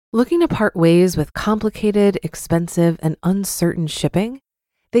Looking to part ways with complicated, expensive, and uncertain shipping?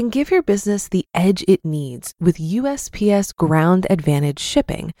 Then give your business the edge it needs with USPS Ground Advantage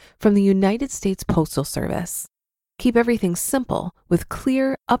shipping from the United States Postal Service. Keep everything simple with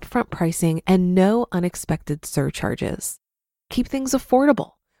clear, upfront pricing and no unexpected surcharges. Keep things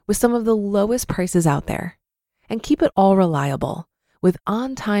affordable with some of the lowest prices out there. And keep it all reliable with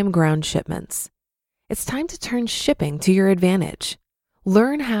on-time ground shipments. It's time to turn shipping to your advantage.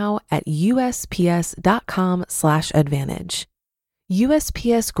 Learn how at USPS.com/advantage.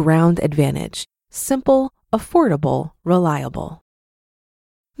 USPS Ground Advantage. Simple, affordable, reliable.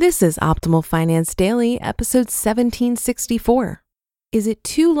 This is Optimal Finance Daily, episode 1764. Is it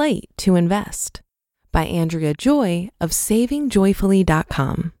too late to invest? By Andrea Joy of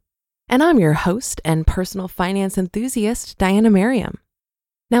SavingJoyfully.com. And I'm your host and personal finance enthusiast, Diana Merriam.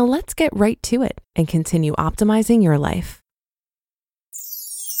 Now let's get right to it and continue optimizing your life.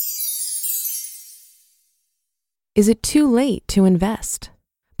 Is it too late to invest?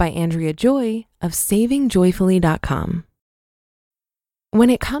 By Andrea Joy of SavingJoyfully.com. When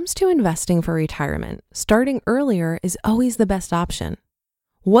it comes to investing for retirement, starting earlier is always the best option.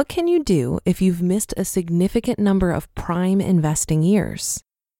 What can you do if you've missed a significant number of prime investing years?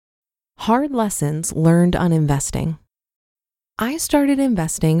 Hard lessons learned on investing. I started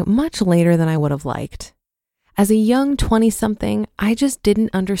investing much later than I would have liked. As a young 20-something, I just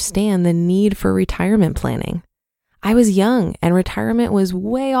didn't understand the need for retirement planning. I was young and retirement was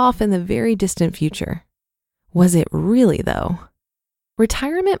way off in the very distant future. Was it really though?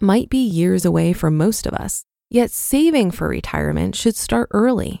 Retirement might be years away for most of us, yet saving for retirement should start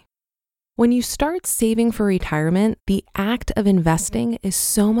early. When you start saving for retirement, the act of investing is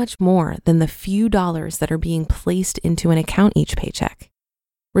so much more than the few dollars that are being placed into an account each paycheck.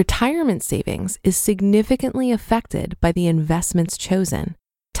 Retirement savings is significantly affected by the investments chosen,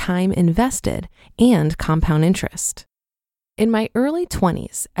 time invested, and compound interest. In my early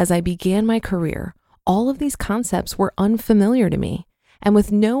 20s, as I began my career, all of these concepts were unfamiliar to me, and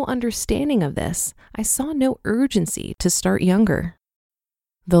with no understanding of this, I saw no urgency to start younger.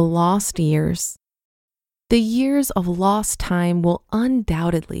 The lost years. The years of lost time will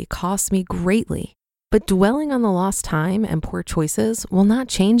undoubtedly cost me greatly, but dwelling on the lost time and poor choices will not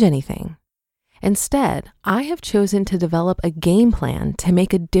change anything. Instead, I have chosen to develop a game plan to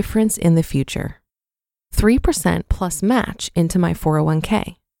make a difference in the future. 3% plus match into my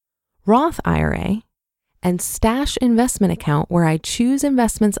 401k, Roth IRA, and stash investment account where I choose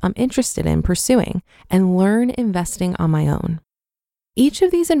investments I'm interested in pursuing and learn investing on my own. Each of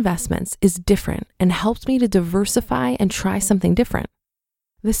these investments is different and helps me to diversify and try something different.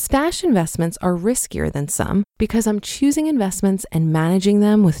 The stash investments are riskier than some because I'm choosing investments and managing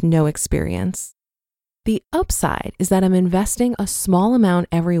them with no experience. The upside is that I'm investing a small amount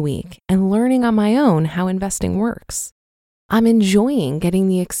every week and learning on my own how investing works. I'm enjoying getting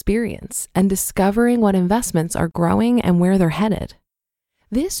the experience and discovering what investments are growing and where they're headed.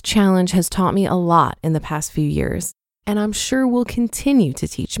 This challenge has taught me a lot in the past few years, and I'm sure will continue to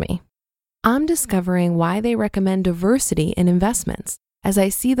teach me. I'm discovering why they recommend diversity in investments as I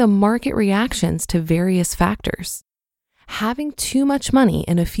see the market reactions to various factors. Having too much money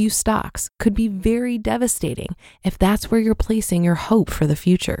in a few stocks could be very devastating if that's where you're placing your hope for the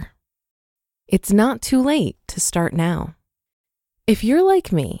future. It's not too late to start now. If you're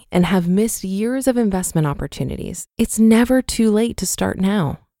like me and have missed years of investment opportunities, it's never too late to start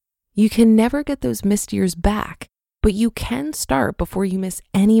now. You can never get those missed years back, but you can start before you miss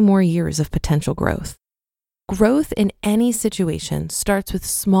any more years of potential growth. Growth in any situation starts with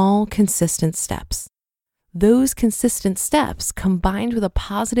small, consistent steps. Those consistent steps, combined with a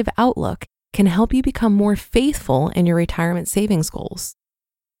positive outlook, can help you become more faithful in your retirement savings goals.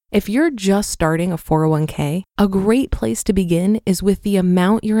 If you're just starting a 401k, a great place to begin is with the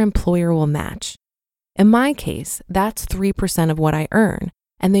amount your employer will match. In my case, that's 3% of what I earn,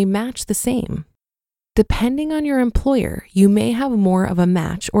 and they match the same. Depending on your employer, you may have more of a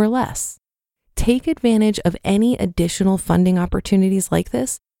match or less. Take advantage of any additional funding opportunities like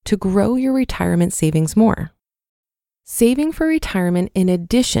this to grow your retirement savings more. Saving for retirement in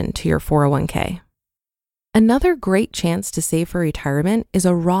addition to your 401k. Another great chance to save for retirement is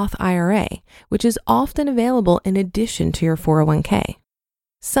a Roth IRA, which is often available in addition to your 401k.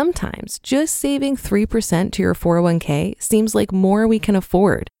 Sometimes just saving 3% to your 401k seems like more we can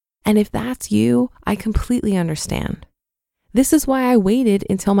afford, and if that's you, I completely understand. This is why I waited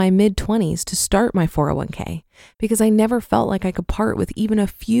until my mid-20s to start my 401k, because I never felt like I could part with even a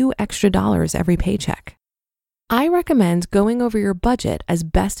few extra dollars every paycheck. I recommend going over your budget as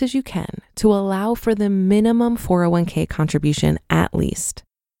best as you can to allow for the minimum 401k contribution at least.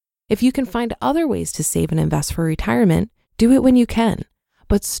 If you can find other ways to save and invest for retirement, do it when you can,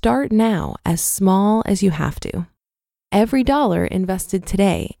 but start now as small as you have to. Every dollar invested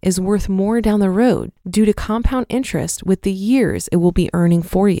today is worth more down the road due to compound interest with the years it will be earning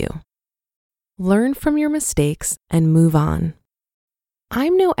for you. Learn from your mistakes and move on.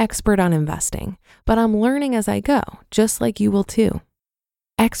 I'm no expert on investing, but I'm learning as I go, just like you will too.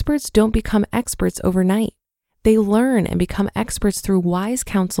 Experts don't become experts overnight. They learn and become experts through wise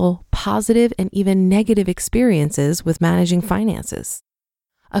counsel, positive and even negative experiences with managing finances.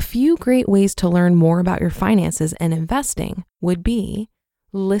 A few great ways to learn more about your finances and investing would be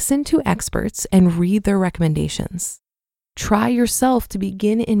listen to experts and read their recommendations. Try yourself to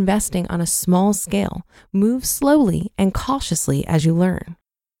begin investing on a small scale, move slowly and cautiously as you learn.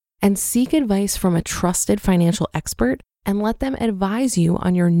 And seek advice from a trusted financial expert and let them advise you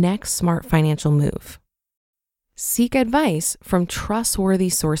on your next smart financial move. Seek advice from trustworthy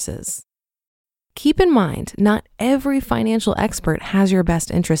sources. Keep in mind, not every financial expert has your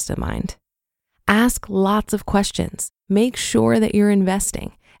best interest in mind. Ask lots of questions, make sure that you're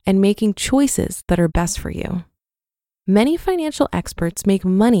investing and making choices that are best for you. Many financial experts make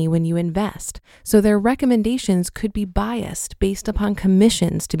money when you invest, so their recommendations could be biased based upon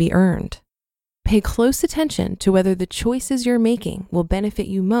commissions to be earned. Pay close attention to whether the choices you're making will benefit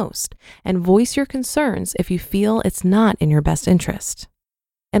you most and voice your concerns if you feel it's not in your best interest.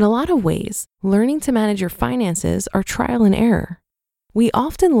 In a lot of ways, learning to manage your finances are trial and error. We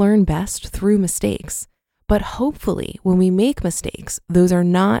often learn best through mistakes, but hopefully when we make mistakes, those are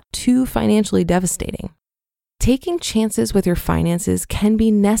not too financially devastating. Taking chances with your finances can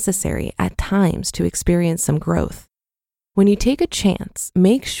be necessary at times to experience some growth. When you take a chance,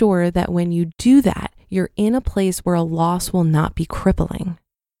 make sure that when you do that, you're in a place where a loss will not be crippling.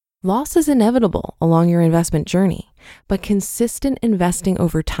 Loss is inevitable along your investment journey, but consistent investing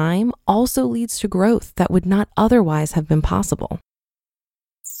over time also leads to growth that would not otherwise have been possible.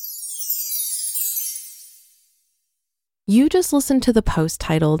 You just listened to the post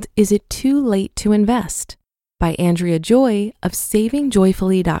titled, "Is It Too Late to Invest?" by Andrea Joy of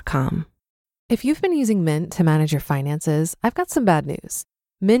SavingJoyfully.com. If you've been using Mint to manage your finances, I've got some bad news.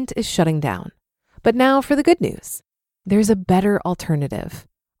 Mint is shutting down. But now for the good news. There's a better alternative.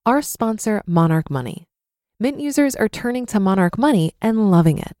 Our sponsor, Monarch Money. Mint users are turning to Monarch Money and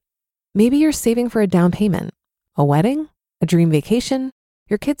loving it. Maybe you're saving for a down payment, a wedding, a dream vacation,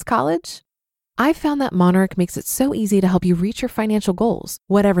 your kids' college. I've found that Monarch makes it so easy to help you reach your financial goals,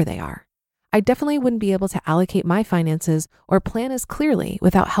 whatever they are. I definitely wouldn't be able to allocate my finances or plan as clearly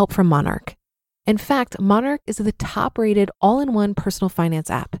without help from Monarch. In fact, Monarch is the top-rated all-in-one personal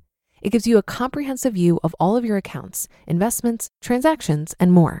finance app. It gives you a comprehensive view of all of your accounts, investments, transactions,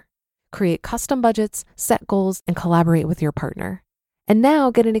 and more. Create custom budgets, set goals, and collaborate with your partner. And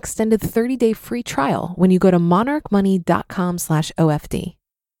now get an extended 30-day free trial when you go to monarchmoney.com/OFD.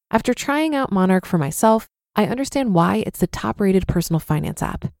 After trying out Monarch for myself, I understand why it's the top-rated personal finance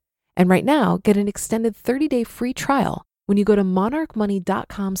app. And right now, get an extended 30-day free trial when you go to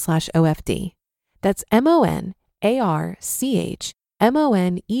monarchmoney.com/OFD. That's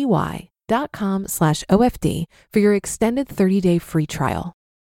monarchmoney.com/OFD for your extended 30-day free trial.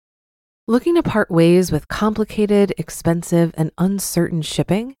 Looking to part ways with complicated, expensive, and uncertain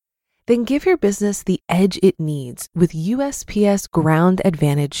shipping? Then give your business the edge it needs with USPS Ground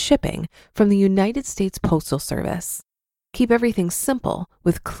Advantage shipping from the United States Postal Service. Keep everything simple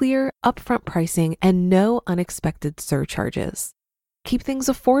with clear, upfront pricing and no unexpected surcharges. Keep things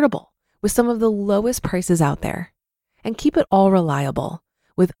affordable with some of the lowest prices out there. And keep it all reliable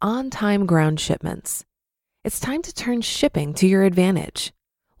with on-time ground shipments. It's time to turn shipping to your advantage.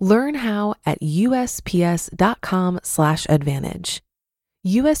 Learn how at USPS.com/advantage.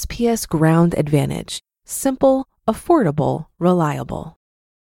 USPS Ground Advantage. Simple, affordable, reliable.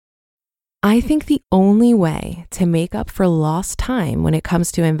 I think the only way to make up for lost time when it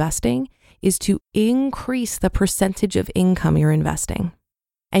comes to investing is to increase the percentage of income you're investing.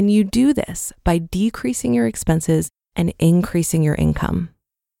 And you do this by decreasing your expenses and increasing your income.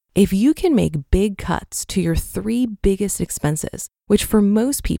 If you can make big cuts to your 3 biggest expenses, which for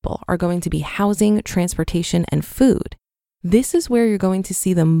most people are going to be housing, transportation, and food, this is where you're going to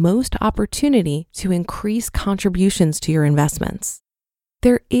see the most opportunity to increase contributions to your investments.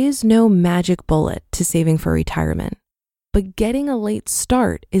 There is no magic bullet to saving for retirement, but getting a late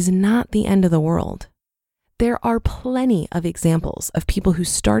start is not the end of the world. There are plenty of examples of people who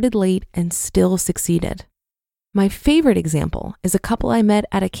started late and still succeeded. My favorite example is a couple I met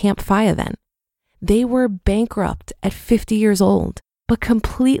at a Camp FI event. They were bankrupt at 50 years old, but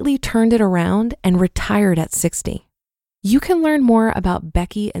completely turned it around and retired at 60. You can learn more about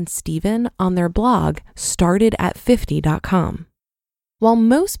Becky and Steven on their blog, startedat50.com. While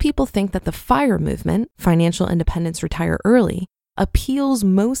most people think that the FIRE movement, Financial Independence Retire Early, appeals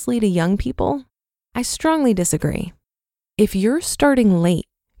mostly to young people, I strongly disagree. If you're starting late,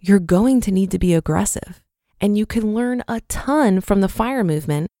 you're going to need to be aggressive, and you can learn a ton from the FIRE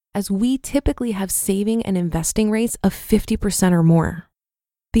movement, as we typically have saving and investing rates of 50% or more.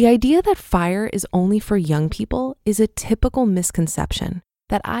 The idea that FIRE is only for young people is a typical misconception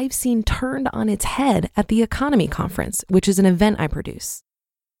that I've seen turned on its head at the Economy Conference, which is an event I produce.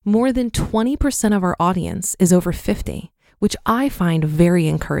 More than 20% of our audience is over 50, which I find very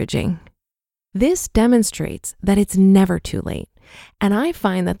encouraging. This demonstrates that it's never too late, and I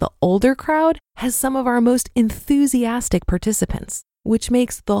find that the older crowd has some of our most enthusiastic participants, which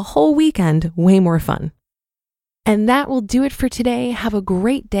makes the whole weekend way more fun. And that will do it for today. Have a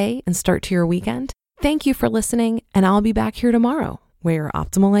great day and start to your weekend. Thank you for listening, and I'll be back here tomorrow where your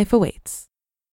optimal life awaits.